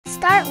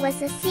Start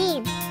with a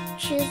theme.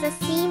 Choose a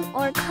theme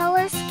or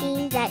color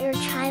scheme that your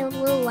child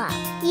will love.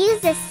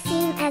 Use this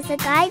theme as a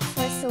guide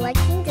for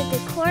selecting the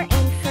decor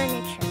and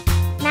furniture.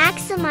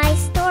 Maximize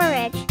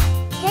storage.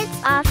 Kids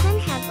often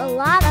have a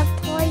lot of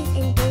toys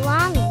and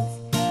belongings,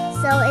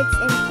 so it's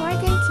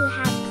important to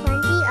have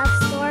plenty of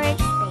storage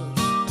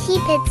space.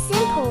 Keep it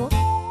simple.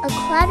 A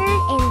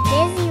cluttered and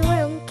busy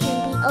room can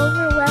be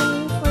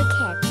overwhelming for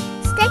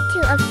kids. Stick to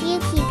a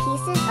few key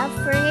pieces of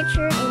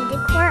furniture and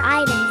decor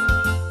items,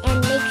 and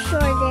make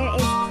sure there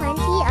is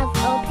plenty of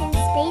open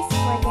space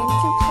for them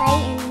to play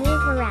and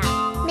move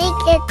around.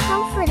 Make it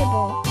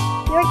comfortable.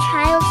 Your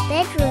child's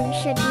bedroom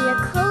should be a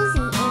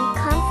cozy and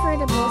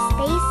comfortable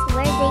space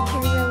where they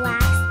can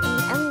relax and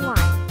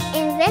unwind.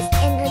 Invest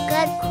in a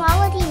good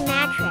quality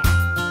mattress,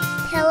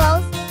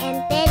 pillows,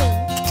 and bedding,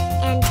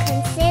 and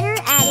consider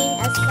adding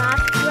a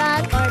soft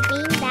rug or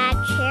beanbag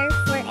chair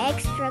for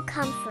extra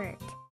comfort.